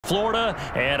Florida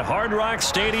and Hard Rock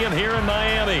Stadium here in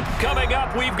Miami. Coming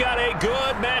up, we've got a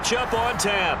good matchup on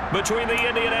tap between the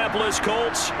Indianapolis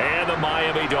Colts and the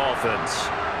Miami Dolphins.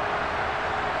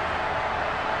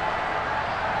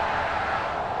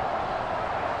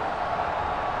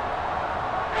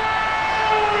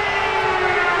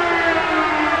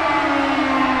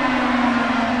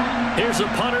 Here's a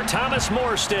punter, Thomas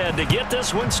Morstead, to get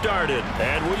this one started.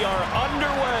 And we are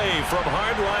underway from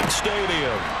Hard Rock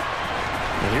Stadium.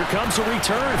 And here comes a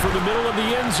return from the middle of the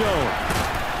end zone.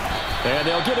 And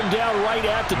they'll get him down right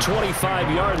at the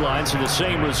 25-yard line, so the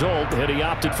same result, and he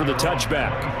opted for the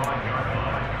touchback.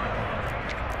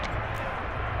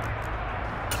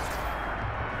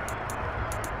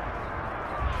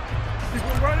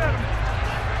 Right at him.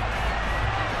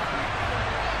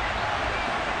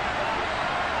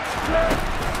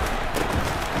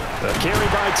 A carry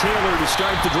by Taylor to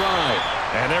start the drive.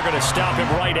 And they're going to stop him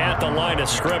right at the line of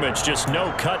scrimmage. Just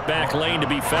no cutback lane to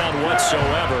be found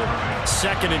whatsoever.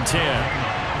 2nd and 10.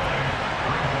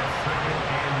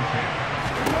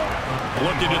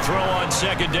 Looking to throw on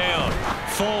 2nd down.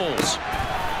 Foles.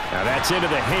 Now that's into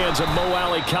the hands of Mo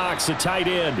Alley-Cox, the tight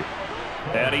end.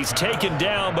 And he's taken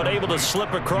down but able to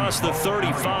slip across the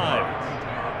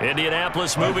 35.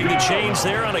 Indianapolis moving the chains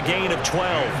there on a gain of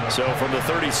 12. So from the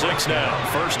 36 now,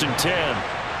 1st and 10.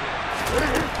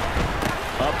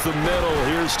 Up the middle,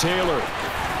 here's Taylor.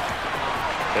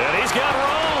 And he's got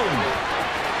room.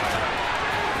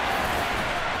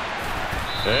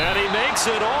 And he makes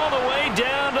it all the way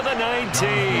down to the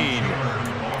 19.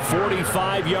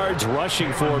 45 yards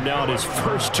rushing for him now in his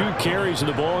first 2 carries of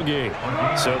the ball game.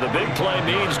 So the big play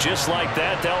means just like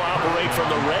that, they'll operate from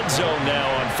the red zone now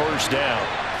on 1st down.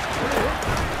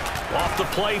 Off the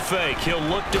play fake, he'll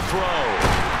look to throw.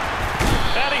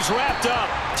 And he's wrapped up,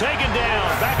 taken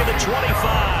down, back at the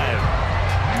 25.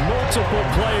 Multiple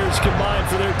players combined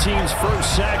for their team's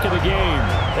first sack of the game.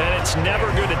 And it's never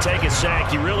good to take a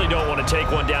sack. You really don't want to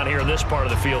take one down here in this part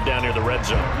of the field, down near the red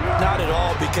zone. Not at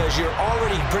all, because you're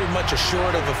already pretty much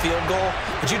assured of a field goal.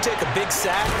 But you take a big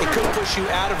sack, it could push you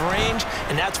out of range,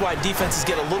 and that's why defenses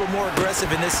get a little more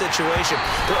aggressive in this situation.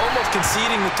 They're almost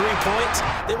conceding the 3 points.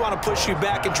 They want to push you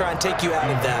back and try and take you out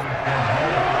of that.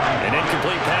 An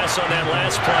incomplete pass on that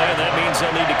last play, and that means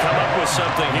they'll need to come up with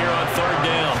something here on 3rd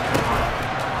down.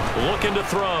 Looking to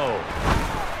throw.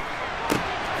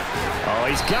 Oh,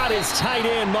 he's got his tight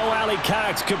end, Mo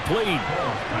Alley-Cox, complete.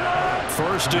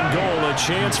 1st and goal, a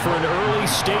chance for an early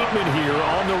statement here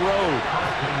on the road.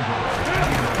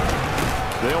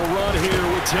 They'll run here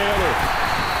with Taylor.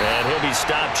 And he'll be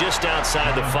stopped just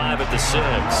outside the 5 at the 6.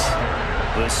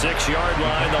 The 6-yard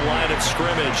line, the line of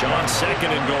scrimmage on 2nd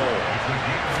and goal.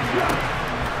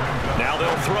 Now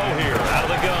they'll throw here out of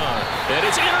the gun. And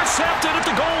it's intercepted at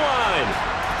the goal line.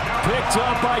 Picked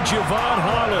up by Javon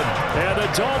Holland. And the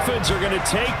Dolphins are going to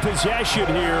take possession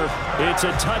here. It's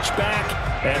a touchback,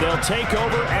 and they'll take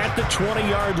over at the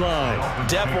 20-yard line.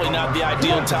 Definitely not the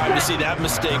ideal time to see that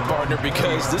mistake, partner,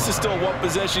 because this is still a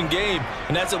one-possession game,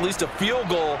 and that's at least a field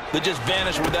goal that just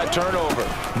vanished with that turnover.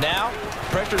 Now,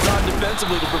 pressure's on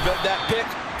defensively to prevent that pick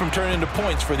from turning into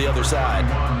points for the other side.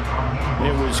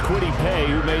 It was Kwity Paye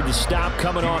who made the stop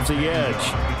coming off the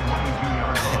edge.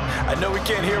 I know we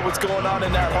can't hear what's going on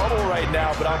in that huddle right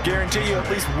now, but I'll guarantee you at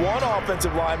least one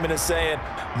offensive lineman is saying,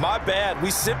 my bad,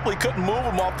 we simply couldn't move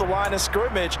them off the line of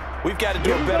scrimmage. We've got to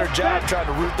do a better job trying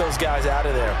to root those guys out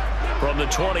of there. From the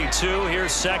 22,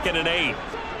 here's 2nd and 8.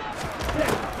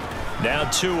 Now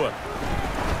Tua.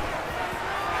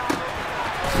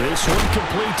 This one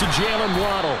complete to Jalen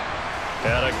Waddle.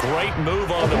 And a great move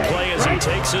on the play as he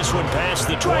takes this one past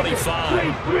the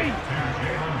 25.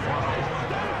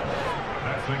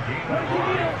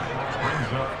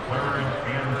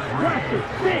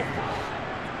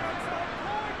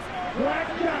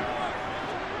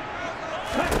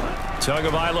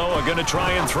 Tagovailoa going to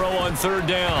try and throw on 3rd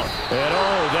down. And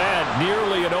oh, that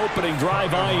nearly an opening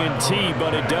drive INT,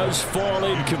 but it does fall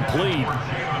incomplete.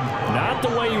 Not the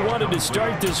way you wanted to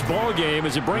start this ball game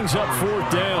as it brings up 4th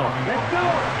down. Let's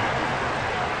go.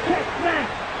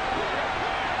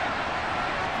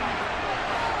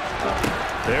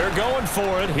 They're going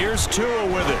for it. Here's Tua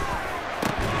with it.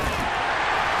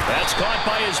 That's caught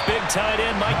by his big tight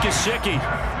end, Mike Gesicki.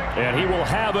 And he will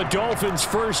have a Dolphins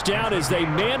 1st down as they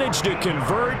manage to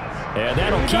convert, and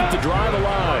that'll keep the drive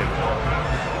alive.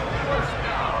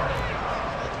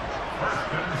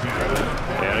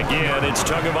 And again, it's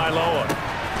Tagovailoa.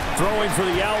 Throwing for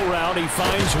the out route, he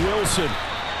finds Wilson.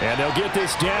 And they'll get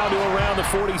this down to around the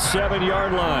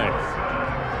 47-yard line.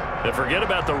 And forget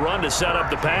about the run to set up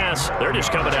the pass. They're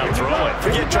just coming out throwing.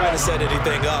 Forget trying to set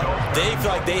anything up. They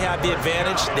feel like they have the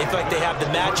advantage. They feel like they have the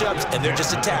matchups, and they're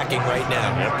just attacking right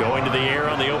now. Yep, going to the air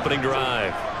on the opening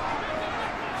drive.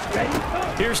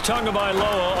 Here's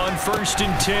Tagovailoa on 1st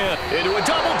and 10. Into a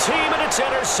double team, and it's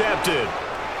intercepted.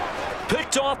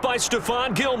 Picked off by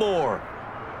Stephon Gilmore.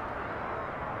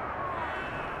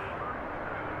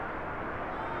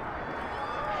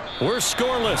 We're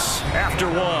scoreless after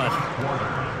one.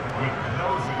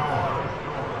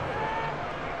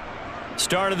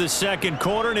 Start of the second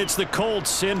quarter, and it's the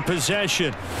Colts in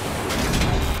possession.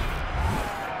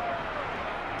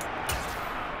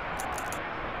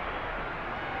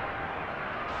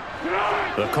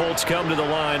 The Colts come to the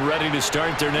line ready to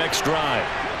start their next drive.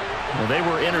 Well, they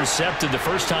were intercepted the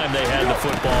first time they had the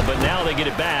football, but now they get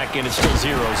it back, and it's still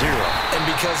 0-0. And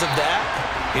because of that,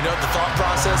 you know what the thought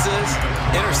process is?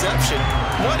 Interception.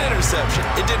 What interception?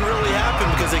 It didn't really happen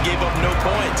because they gave up no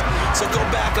points. So go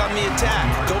back on the attack.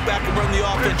 Go back and run the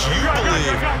offense you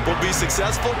believe will be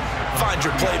successful. Find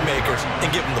your playmakers and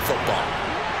give them the football.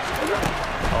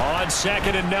 On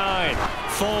 2nd and 9,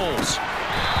 Foles.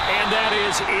 And that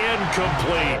is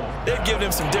incomplete. They've given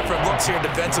him some different looks here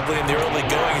defensively in the early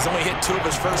going. He's only hit 2 of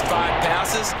his first 5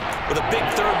 passes. With a big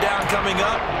 3rd down coming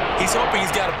up, he's hoping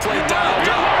he's got a play dialed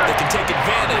up that can take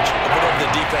advantage of whatever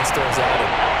the defense throws at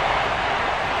him.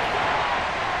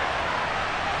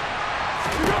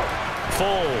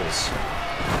 Foles.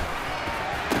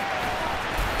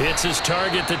 Hits his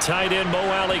target, the tight end, Mo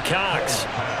Alley-Cox.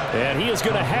 And he is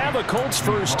going to have a Colts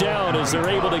first down as they're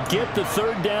able to get the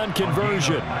 3rd down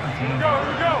conversion. Here we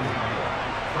go.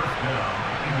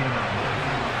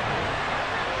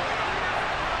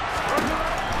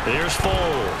 There's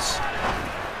Foles.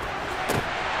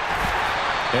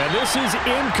 And this is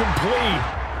incomplete.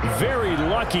 Very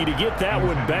lucky to get that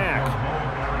one back.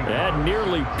 That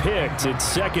nearly picked.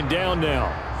 It's 2nd down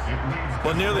now.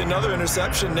 Well, nearly another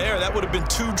interception there. That would have been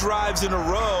 2 drives in a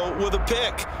row with a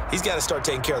pick. He's got to start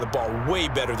taking care of the ball way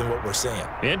better than what we're seeing.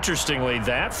 Interestingly,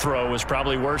 that throw was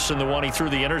probably worse than the one he threw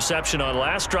the interception on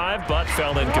last drive, but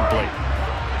fell incomplete.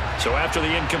 So after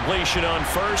the incompletion on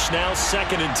 1st, now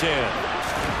 2nd and 10.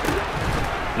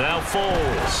 Now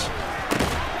Foles.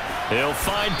 He'll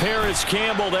find Paris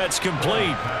Campbell. That's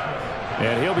complete.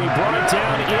 And he'll be brought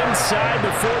down inside the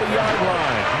 40-yard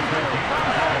line.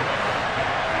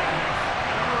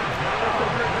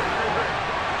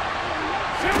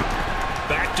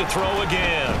 Back to throw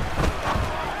again.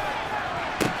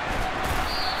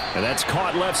 And that's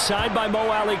caught left side by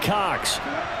Mo Alley-Cox.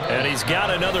 And he's got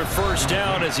another first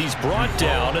down as he's brought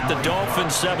down at the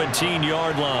Dolphins'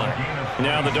 17-yard line.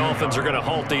 Now the Dolphins are going to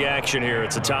halt the action here.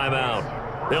 It's a timeout.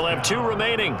 They'll have 2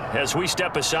 remaining as we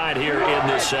step aside here in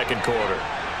this second quarter.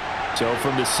 So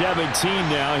from the 17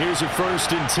 now, here's a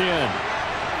 1st and 10.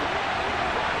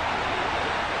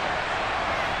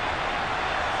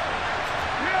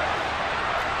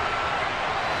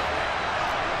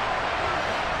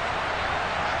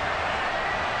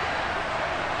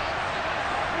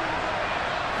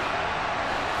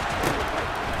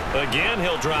 Again,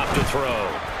 he'll drop to throw.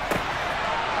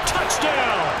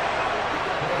 Touchdown!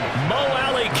 Mo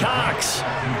Alley-Cox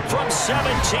from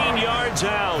 17 yards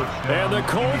out. And the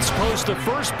Colts post the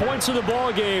first points of the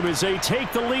ballgame as they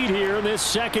take the lead here in this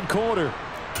second quarter.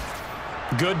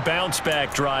 Good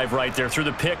bounce-back drive right there through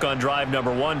the pick on drive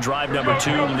number 1. Drive number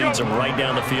 2 leads them right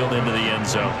down the field into the end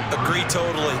zone. Agree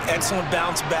totally. Excellent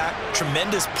bounce back.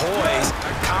 Tremendous poise.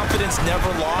 Confidence never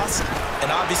lost.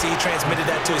 And obviously he transmitted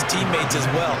that to his teammates as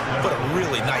well. What a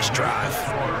really nice drive.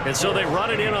 And so they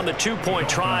run it in on the 2-point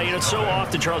try. You know, so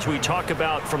often, Charles, we talk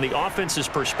about from the offense's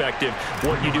perspective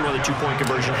what you do on the 2-point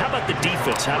conversion. How about the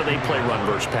defense? How do they play run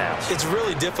versus pass? It's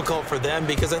really difficult for them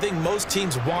because I think most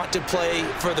teams want to play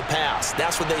for the pass.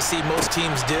 That's what they see most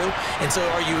teams do. And so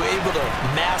are you able to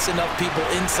mass enough people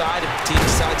inside if the team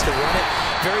decides to run it?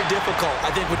 Very difficult.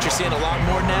 I think what you're seeing a lot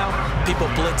more now, people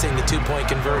blitzing the 2-point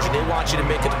conversion. They want you to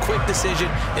make a quick decision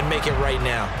and make it right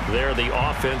now. There, the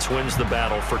offense wins the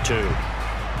battle for 2.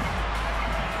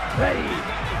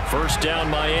 First down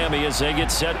Miami as they get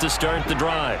set to start the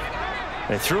drive.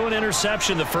 They threw an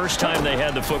interception the first time they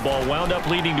had the football, wound up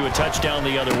leading to a touchdown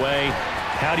the other way.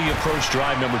 How do you approach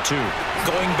drive number 2?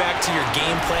 Going back to your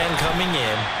game plan coming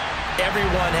in,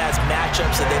 everyone has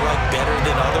matchups that they like better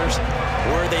than others,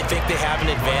 where they think they have an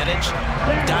advantage.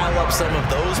 Dial up some of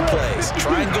those plays.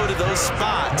 Try and go to those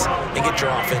spots and get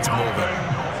your offense moving.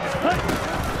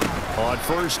 On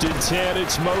 1st and 10,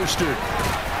 it's Mostert.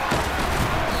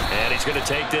 And he's going to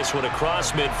take this one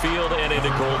across midfield and into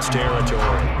Colts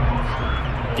territory.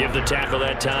 Give the tackle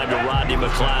that time to Rodney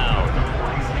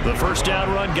McLeod. The first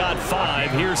down run got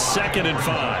 5. Here's 2nd and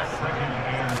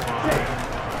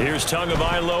 5. Here's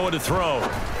Tagovailoa to throw.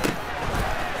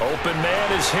 Open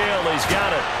man is Hill. He's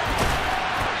got it.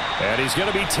 And he's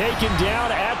going to be taken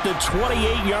down at the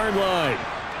 28-yard line.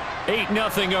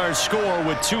 8-0 our score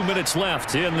with 2 minutes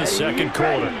left in the second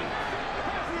quarter.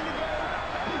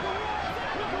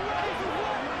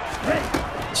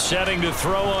 Setting to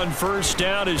throw on first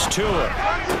down is Tua.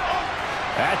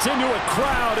 That's into a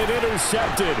crowd and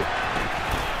intercepted.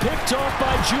 Picked off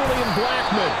by Julian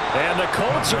Blackmon. And the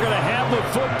Colts are going to have the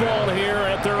football here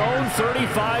at their own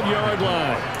 35-yard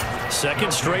line.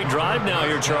 Second straight drive now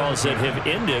here, Charles, that have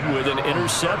ended with an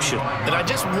interception. And I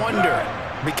just wonder,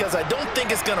 because I don't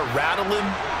think it's going to rattle him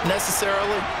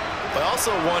necessarily, but I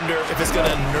also wonder if it's going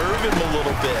to nerve him a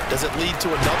little bit. Does it lead to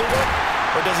another one?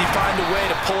 Or does he find a way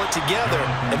to pull it together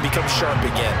and become sharp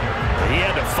again? He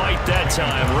had to fight that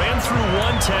time. Ran through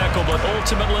one tackle, but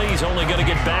ultimately he's only going to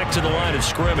get back to the line of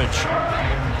scrimmage.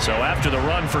 So after the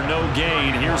run for no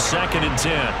gain, here's 2nd and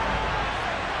 10.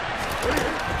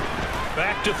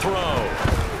 Back to throw.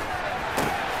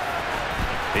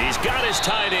 He's got his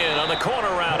tight end on the corner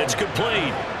route. It's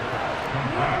complete.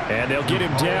 And they'll get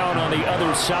him down on the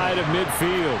other side of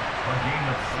midfield.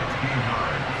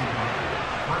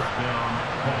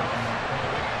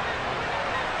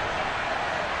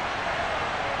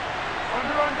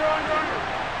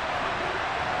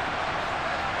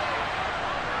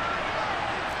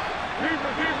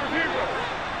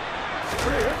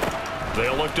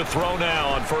 They'll look to throw now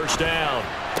on first down.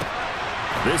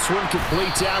 This one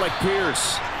completes Alec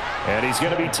Pierce. And he's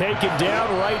going to be taken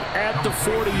down right at the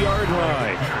 40-yard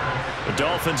line. The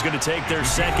Dolphins going to take their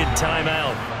second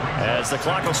timeout as the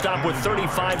clock will stop with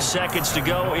 35 seconds to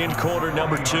go in quarter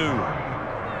number 2.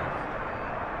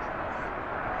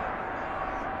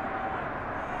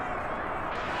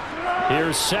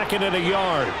 Here's 2nd and a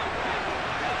yard.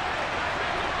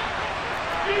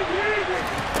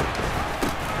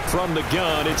 From the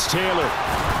gun, it's Taylor.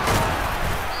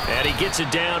 And he gets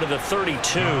it down to the 32.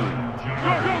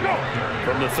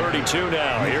 From the 32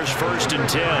 now, here's 1st and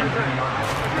 10.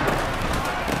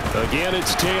 Again,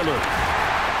 it's Taylor.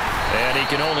 And he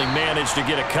can only manage to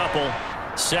get a couple.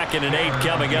 2nd and 8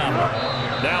 coming up.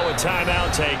 Now a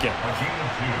timeout taken.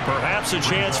 Perhaps a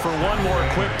chance for one more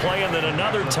quick play and then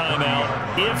another timeout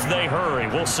if they hurry.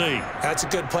 We'll see. That's a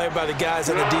good play by the guys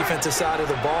on the defensive side of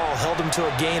the ball. Held them to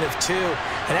a gain of 2.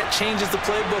 And that changes the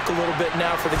playbook a little bit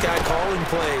now for the guy calling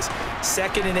plays.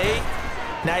 2nd and 8.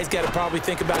 Now he's got to probably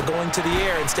think about going to the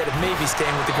air instead of maybe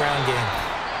staying with the ground game.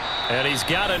 And he's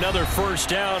got another first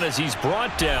down as he's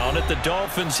brought down at the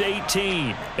Dolphins'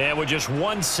 18. And with just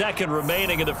 1 second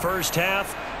remaining in the first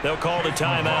half, they'll call the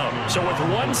timeout. So with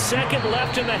 1 second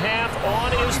left in the half,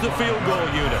 on is the field goal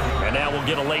unit. And now we'll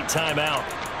get a late timeout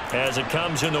as it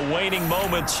comes in the waning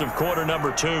moments of quarter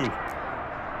number 2.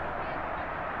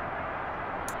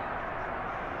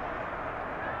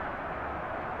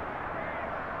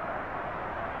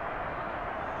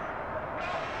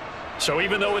 So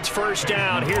even though it's first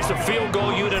down, here's the field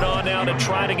goal unit on now to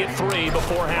try to get 3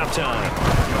 before halftime.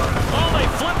 Oh, they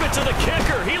flip it to the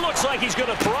kicker. He looks like he's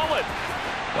going to throw it.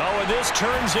 Oh, and this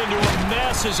turns into a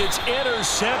mess as it's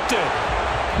intercepted.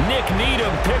 Nick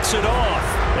Needham picks it off,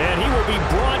 and he will be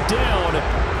brought down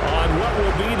on what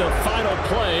will be the final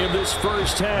play of this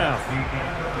first half.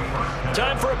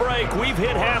 Time for a break. We've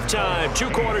hit halftime.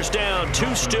 2 quarters down,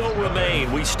 2 still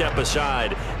remain. We step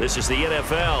aside. This is the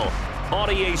NFL on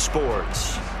EA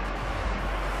Sports.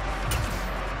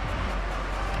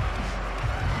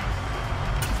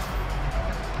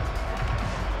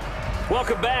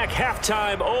 Welcome back.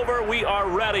 Halftime over. We are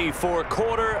ready for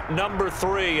quarter number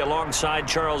 3. Alongside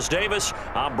Charles Davis,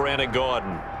 I'm Brandon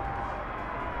Gordon.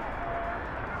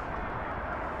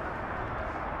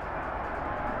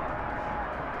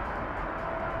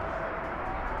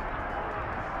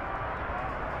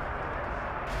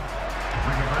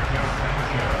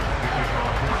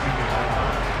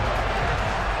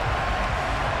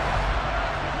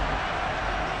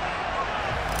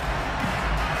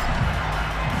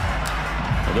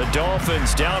 The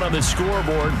Dolphins down on the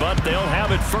scoreboard, but they'll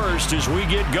have it first as we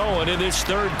get going in this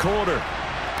third quarter.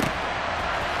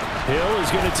 Hill is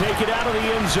going to take it out of the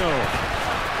end zone.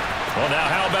 Well, now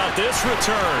how about this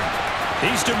return?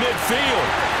 He's to midfield.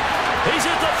 He's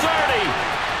at the 30.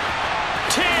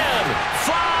 10, 5,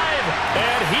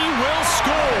 and he will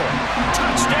score.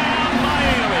 Touchdown,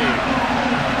 Miami.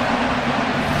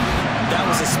 That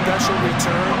was a special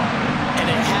return, and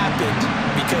it happened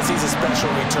because he's a special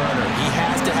returner. He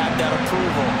has to have that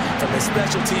approval from his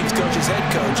special teams coach's head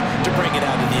coach to bring it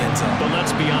out of the end zone. But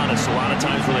let's be honest, a lot of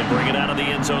times when they bring it out of the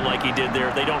end zone like he did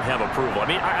there, they don't have approval. I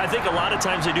mean, I think a lot of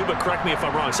times they do, but correct me if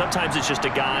I'm wrong. Sometimes it's just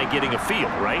a guy getting a feel,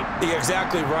 right? You're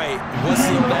exactly right. What's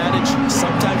the old adage?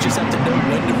 Sometimes you just have to know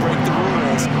when to break the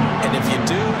rules. And if you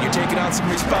do, you're taking on some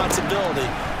responsibility.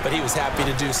 But he was happy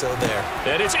to do so there.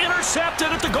 And it's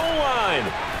intercepted at the goal line.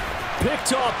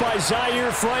 Picked off by Zaire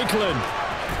Franklin.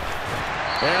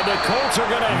 And the Colts are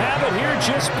going to have it here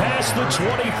just past the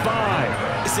 25.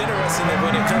 It's interesting that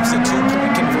when it comes to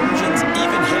two-point conversions,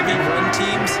 even heavy run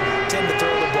teams tend to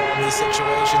throw the ball in these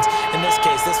situations. In this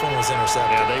case, this one was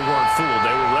intercepted. Yeah, they weren't fooled.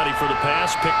 They were ready for the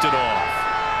pass, picked it off.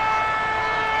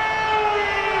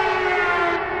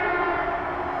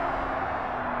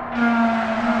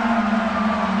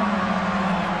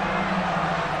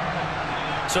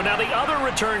 So now the other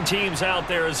return teams out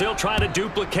there as they'll try to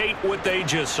duplicate what they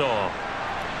just saw.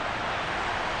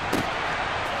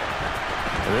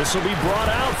 This will be brought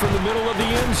out from the middle of the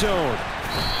end zone.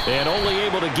 And only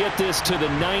able to get this to the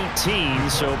 19,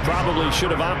 so probably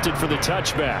should have opted for the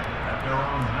touchback.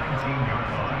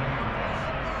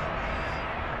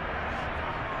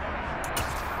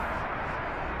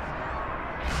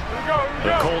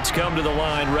 The Colts come to the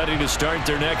line ready to start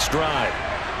their next drive.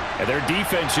 And their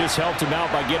defense just helped them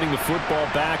out by getting the football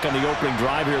back on the opening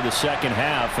drive here in the second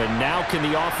half. And now can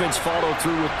the offense follow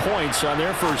through with points on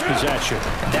their first possession?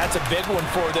 And that's a big one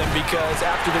for them because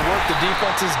after the work the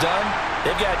defense has done,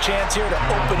 they've got a chance here to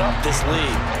open up this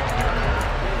lead.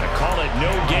 I call it no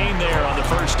gain there on the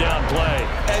first down play.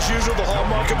 As usual, the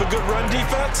hallmark of a good run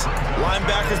defense,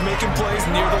 linebackers making plays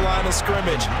near the line of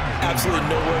scrimmage. Absolutely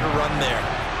nowhere to run there.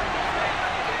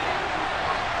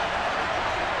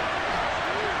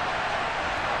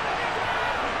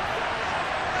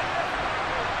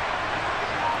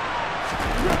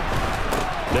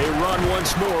 They run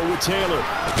once more with Taylor.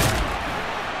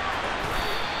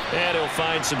 And he'll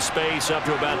find some space up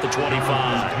to about the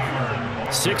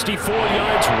 25. 64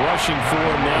 yards rushing for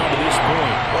him now to this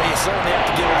point. Well, you certainly have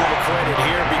to give a little credit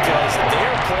here because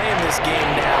they're playing this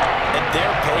game now at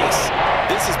their pace.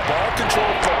 This is ball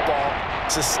control football,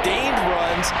 sustained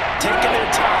runs, taking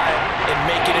their time and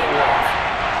making it work.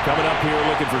 Coming up here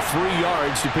looking for 3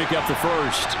 yards to pick up the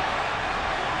first.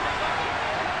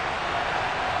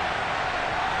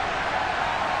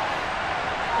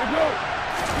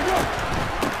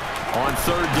 On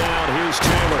third down, here's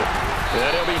Taylor.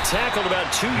 And he'll be tackled about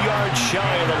 2 yards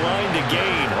shy of the line to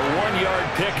gain. A 1-yard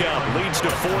pickup leads to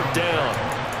fourth down.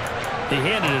 He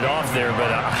handed it off there,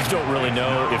 but I don't really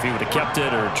know if he would have kept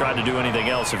it or tried to do anything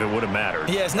else if it would have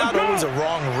mattered. Yeah, it's not always a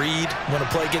wrong read when a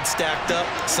play gets stacked up.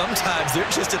 Sometimes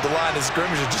they're just at the line of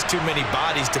scrimmage with just too many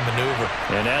bodies to maneuver.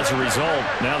 And as a result,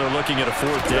 now they're looking at a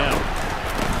fourth down.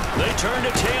 They turn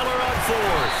to Taylor on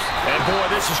fourth. And,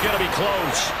 boy, this is going to be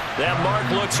close. That mark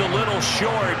looks a little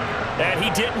short, and he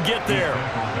didn't get there.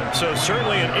 So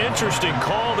certainly an interesting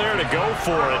call there to go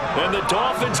for it. And the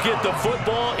Dolphins get the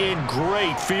football in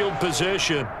great field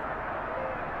position.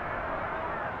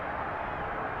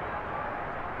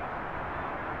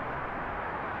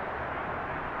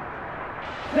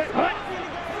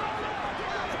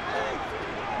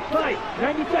 Fight,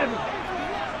 97.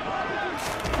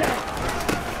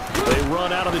 They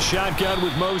run out of the shotgun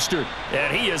with Mostert.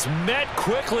 And he is met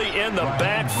quickly in the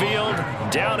backfield.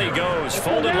 Down he goes,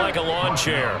 folded like a lawn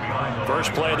chair.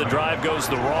 First play of the drive goes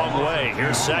the wrong way.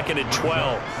 Here's second and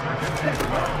 12.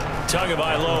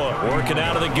 Tagovailoa working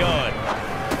out of the gun.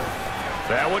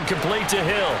 That one complete to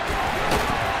Hill.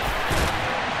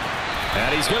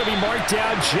 And he's going to be marked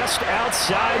down just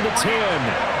outside the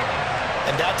 10.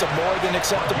 And that's a more than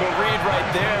acceptable read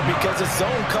right there because it's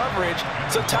zone coverage,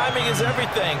 so timing is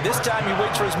everything. This time he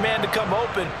waits for his man to come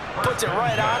open, puts it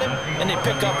right on him, and they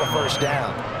pick up a first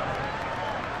down.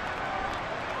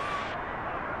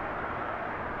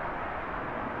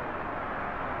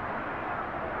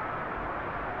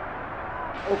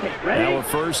 Okay, ready? Now a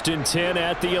first and 10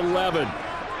 at the 11.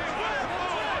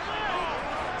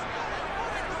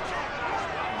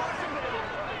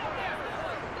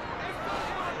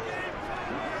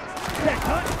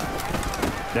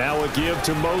 Now a give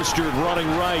to Mostert running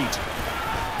right.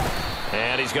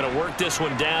 And he's going to work this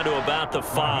one down to about the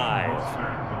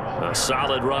 5. A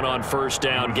solid run on first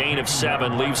down. Gain of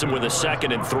 7 leaves him with a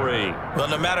 2nd and 3. Well,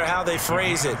 no matter how they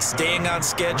phrase it, staying on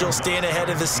schedule, staying ahead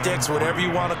of the sticks, whatever you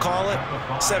want to call it,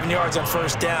 7 yards on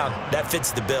first down, that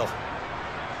fits the bill.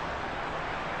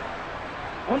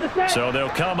 So they'll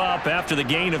come up after the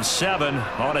gain of 7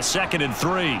 on a 2nd and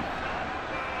 3.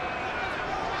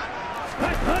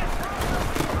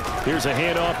 Here's a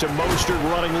handoff to Mostert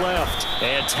running left.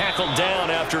 And tackled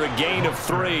down after a gain of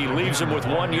 3. Leaves him with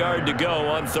 1 yard to go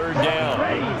on third down.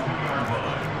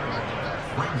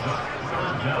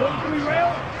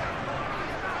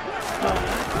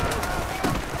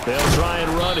 They'll try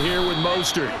and run here with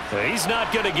Mostert. He's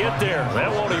not going to get there. That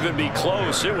won't even be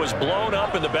close. It was blown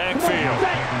up in the backfield.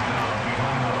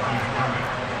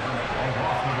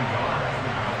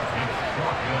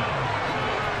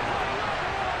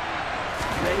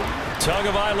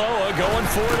 Tagovailoa going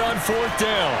for it on 4th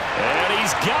down. And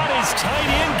he's got his tight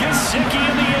end Gesicki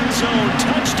in the end zone.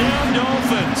 Touchdown,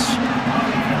 Dolphins.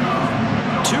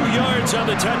 2 yards on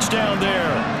the touchdown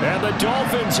there. And the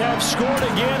Dolphins have scored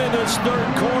again in this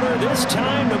 3rd quarter, this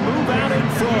time to move out in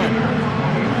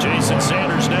front. Jason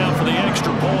Sanders now for the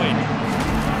extra point.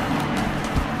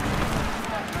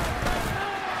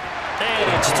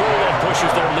 And it's through. That pushes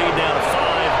their lead down to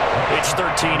 5. It's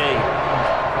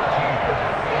 13-8.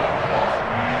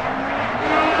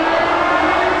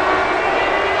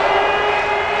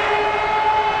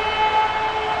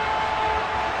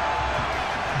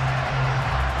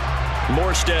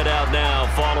 Morstead out now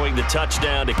following the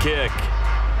touchdown to kick.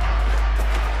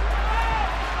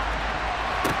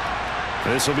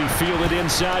 This will be fielded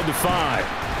inside the 5.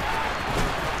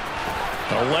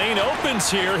 The lane opens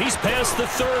here. He's past the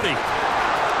 30.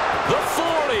 The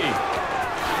 40.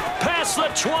 Past the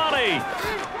 20.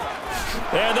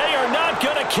 And they are not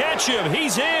going to catch him.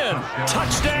 He's in.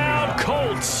 Touchdown,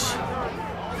 Colts.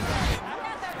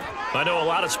 I know a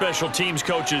lot of special teams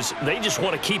coaches, they just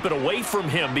want to keep it away from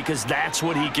him because that's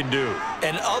what he can do.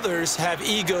 And others have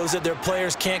egos that their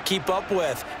players can't keep up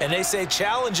with. And they say,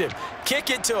 challenge him. Kick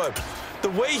it to him. The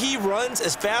way he runs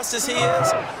as fast as he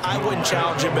is, I wouldn't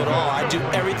challenge him at all. I'd do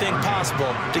everything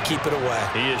possible to keep it away.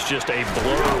 He is just a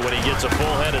blur when he gets a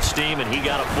full head of steam, and he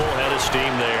got a full head of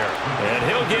steam there. And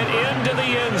he'll get into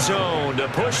the end zone to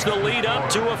push the lead up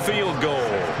to a field goal.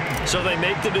 So they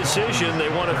make the decision. They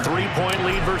want a 3-point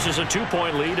lead versus a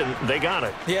 2-point lead, and they got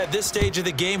it. Yeah, at this stage of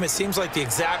the game, it seems like the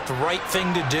exact right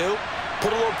thing to do.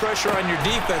 Put a little pressure on your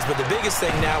defense, but the biggest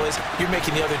thing now is you're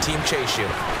making the other team chase you.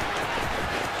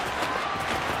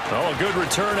 Oh, a good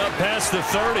return up past the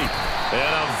 30.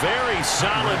 And a very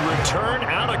solid return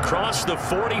out across the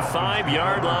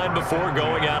 45-yard line before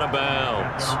going out of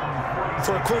bounds.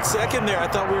 For a quick second there, I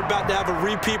thought we were about to have a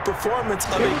repeat performance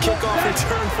of a kickoff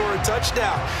return for a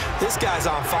touchdown. This guy's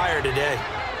on fire today.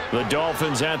 The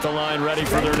Dolphins at the line ready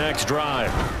for their next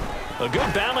drive. A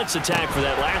good balance attack for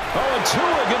that last. Oh, and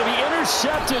Tua going to be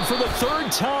intercepted for the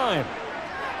 3rd time.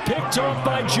 Picked off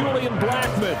by Julian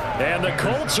Blackmon. And the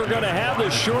Colts are going to have the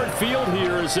short field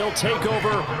here as they'll take over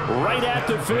right at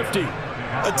the 50.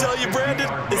 I tell you, Brandon,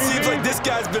 it seems like this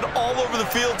guy's been all over the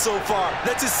field so far.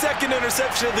 That's his 2nd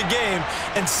interception of the game.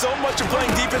 And so much of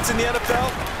playing defense in the NFL,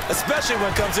 especially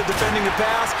when it comes to defending the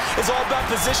pass, is all about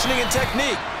positioning and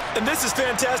technique. And this is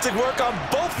fantastic work on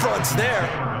both fronts there.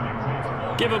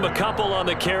 Give him a couple on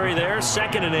the carry there.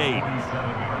 2nd and 8.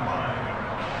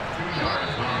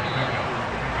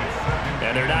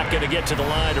 And they're not going to get to the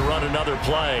line to run another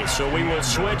play. So we will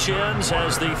switch ends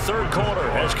as the 3rd quarter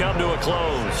has come to a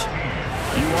close.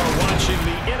 You are watching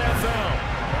the NFL.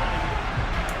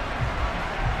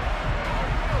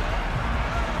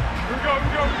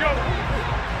 Go.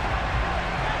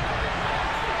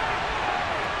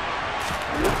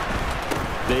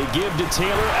 They give to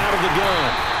Taylor out of the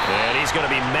gun. And he's going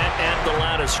to be met at the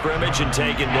line of scrimmage and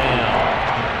taken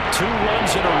down. 2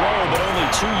 runs in a row, but only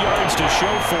 2 yards to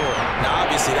show for it. Now,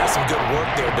 obviously, that's some good work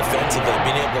there defensively,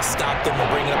 being able to stop them and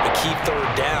bringing up a key 3rd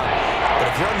down. But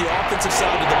if you're on the offensive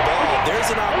side of the ball, there's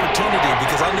an opportunity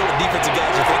because I know what defensive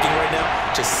guys are thinking right now.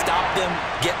 Just stop them,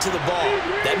 get to the ball.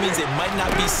 That means they might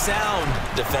not be sound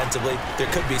defensively. There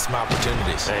could be some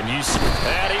opportunities. And he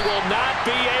will not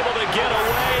be able to get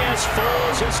away as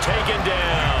Foles is taken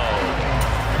down.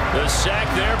 The sack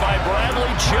there by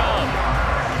Bradley Chubb.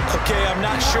 Okay, I'm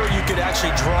not sure you could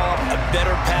actually draw a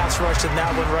better pass rush than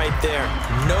that one right there.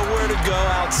 Nowhere to go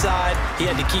outside. He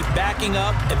had to keep backing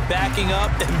up and backing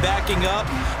up and backing up.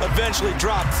 Eventually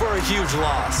dropped for a huge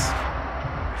loss.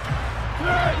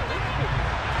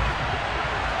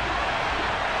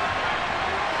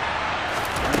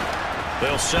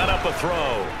 They'll set up a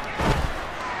throw.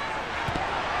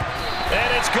 And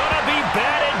it's going to be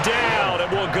batted down. It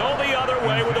will go the other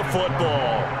way with the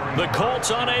football. The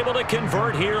Colts unable to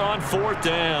convert here on 4th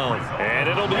down. And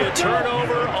it'll be a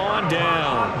turnover on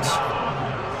downs.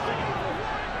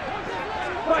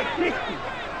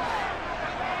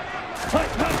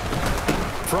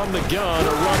 From the gun,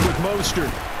 a run with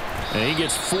Mostert. And he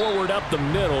gets forward up the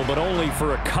middle, but only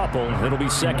for a couple. It'll be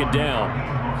 2nd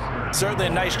down. Certainly a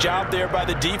nice job there by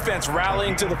the defense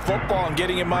rallying to the football and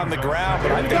getting him on the ground,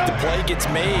 but I think the play gets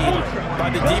made by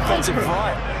the defensive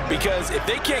front because if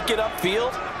they can't get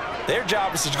upfield, Their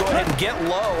job is to go ahead and get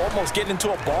low, almost get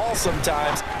into a ball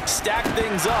sometimes, stack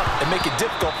things up, and make it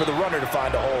difficult for the runner to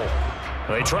find a hole.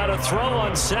 They try to throw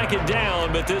on second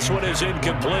down, but this one is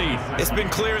incomplete. It's been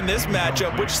clear in this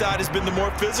matchup which side has been the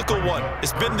more physical one.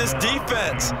 It's been this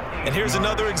defense. And here's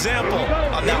another example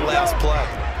on that last play.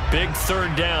 Big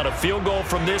third down, a field goal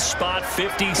from this spot,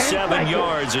 57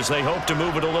 yards as they hope to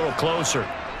move it a little closer.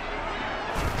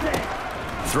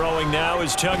 Throwing now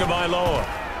is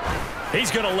Tagovailoa. He's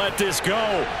going to let this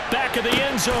go. Back of the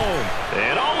end zone.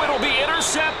 And oh, it'll be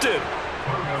intercepted.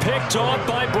 Picked off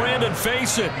by Brandon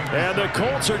Faison. And the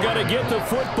Colts are going to get the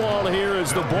football here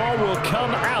as the ball will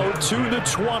come out to the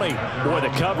 20. Boy, the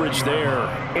coverage there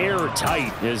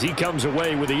airtight as he comes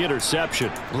away with the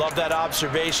interception. Love that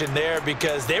observation there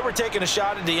because they were taking a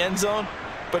shot at the end zone,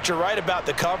 but you're right about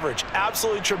the coverage.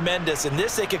 Absolutely tremendous. And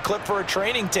this they could clip for a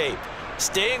training tape.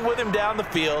 Staying with him down the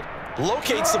field,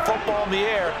 locates the football in the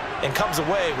air, and comes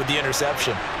away with the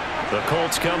interception. The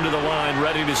Colts come to the line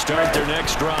ready to start their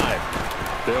next drive.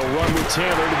 They'll run with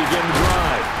Taylor to begin the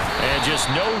drive. And just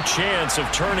no chance of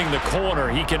turning the corner.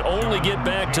 He can only get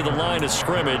back to the line of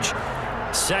scrimmage.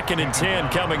 2nd and 10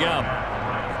 coming up.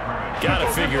 Got to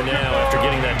figure now, after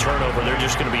getting that turnover, they're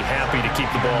just going to be happy to keep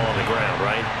the ball on the ground,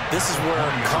 right? This is where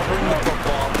covering the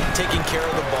football, taking care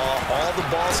of the ball, all the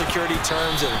ball security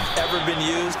terms that have ever been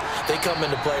used, they come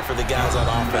into play for the guys on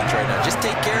offense right now. Just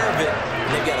take care of it,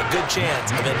 and they've got a good chance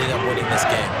of ending up winning this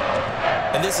game.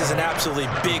 And this is an absolutely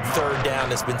big third down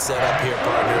that's been set up here,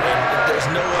 partner, and there's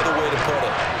no other way to put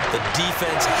it. The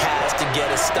defense has to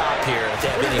get a stop here if they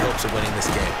have any hopes of winning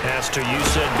this game. Pastor, you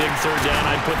said big third down.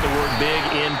 I'd put the word big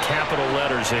in capital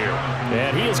letters here.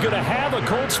 And he is going to have a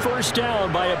Colts first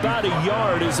down by about a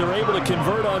yard as they're able to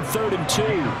convert on 3rd and 2.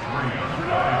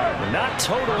 Not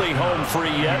totally home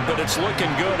free yet, but it's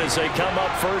looking good as they come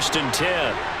up 1st and 10.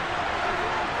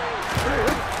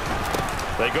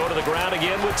 They go to the ground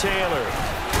again with Taylor.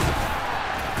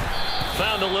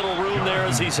 Found a little room there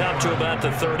as he's up to about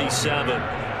the 37.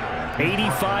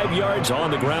 85 yards on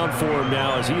the ground for him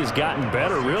now as he has gotten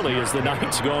better, really, as the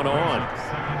night's gone on.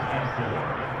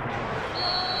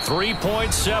 3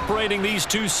 points separating these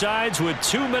two sides with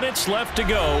 2 minutes left to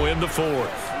go in the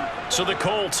 4th. So the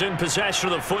Colts in possession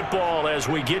of the football as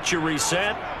we get you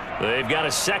reset. They've got a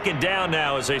 2nd down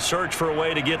now as they search for a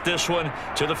way to get this one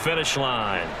to the finish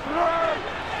line.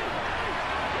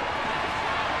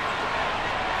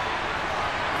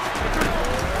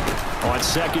 On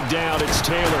 2nd down, it's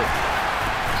Taylor.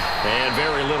 And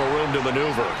very little room to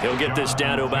maneuver. He'll get this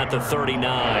down to about the 39.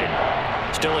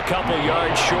 Still a couple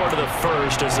yards short of the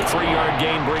first as the 3-yard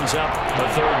gain brings up a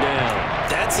 3rd down.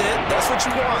 That's it. That's what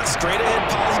you want. Straight ahead,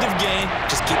 positive gain.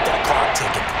 Just keep that clock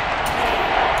ticking.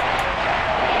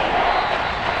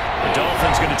 The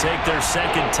Dolphins going to take their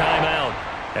 2nd timeout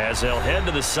as they'll head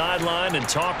to the sideline and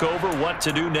talk over what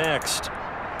to do next.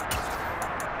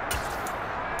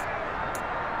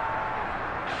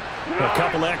 A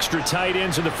couple extra tight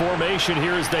ends in the formation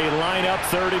here as they line up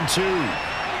 3rd and 2.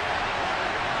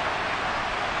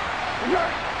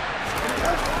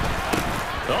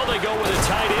 Oh, they go with a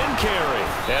tight end carry.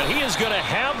 And he is going to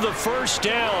have the first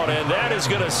down, and that is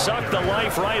going to suck the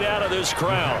life right out of this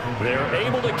crowd. They're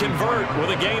able to convert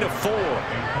with a gain of 4.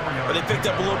 But they picked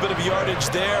up a little bit of yardage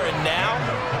there, and now,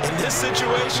 in this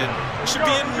situation, should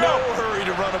be in no hurry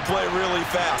to run a play really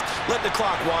fast. Let the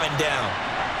clock wind down.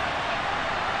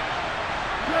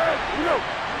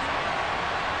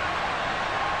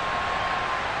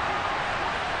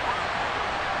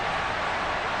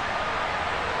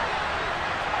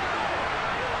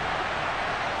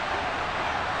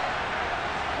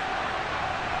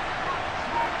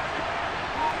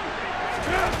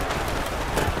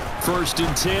 First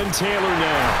and 10, Taylor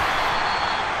now.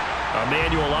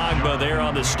 Emmanuel Ogbah there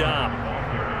on the stop.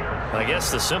 I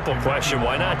guess the simple question,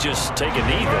 why not just take a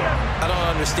knee there? I don't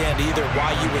understand either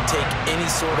why you would take any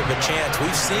sort of a chance.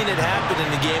 We've seen it happen in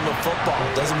the game of football.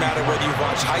 Doesn't matter whether you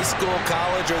watch high school,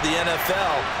 college, or the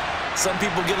NFL. Some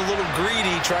people get a little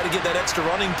greedy, try to get that extra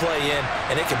running play in,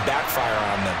 and it can backfire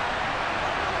on them.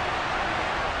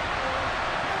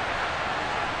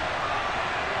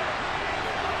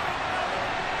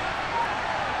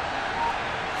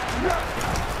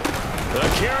 The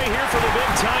carry here for the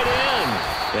big tight end.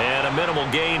 And a minimal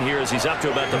gain here as he's up to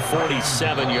about the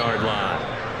 47-yard line.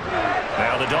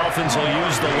 Now the Dolphins will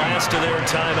use the last of their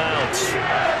timeouts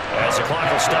as the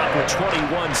clock will stop with 21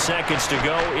 seconds to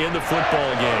go in the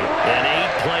football game. An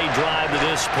 8-play drive to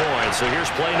this point. So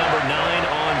here's play number 9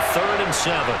 on 3rd and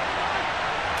 7.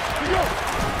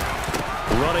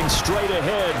 Running straight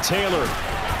ahead, Taylor.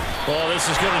 Well, this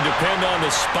is going to depend on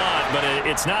the spot, but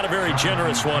it's not a very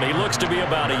generous one. He looks to be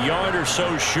about a yard or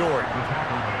so short.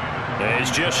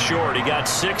 He's just short. He got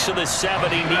 6 of the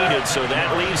 7 he needed, so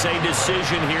that leaves a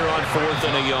decision here on 4th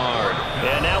and a yard.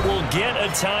 And now we'll get a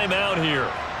timeout here.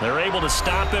 They're able to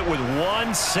stop it with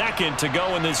 1 second to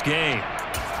go in this game.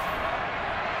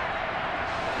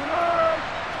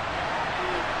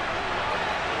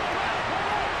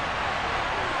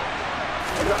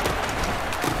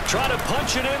 Try to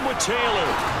punch it in with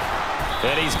Taylor.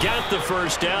 And he's got the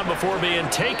first down before being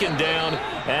taken down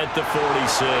at the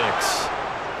 46.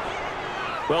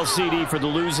 Well, CD, for the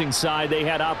losing side, they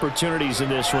had opportunities in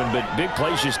this one, but big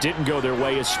plays just didn't go their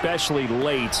way, especially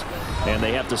late, and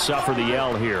they have to suffer the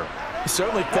L here. It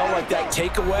certainly felt like that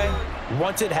takeaway,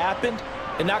 once it happened,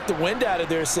 it knocked the wind out of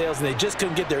their sails, and they just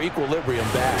couldn't get their equilibrium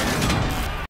back.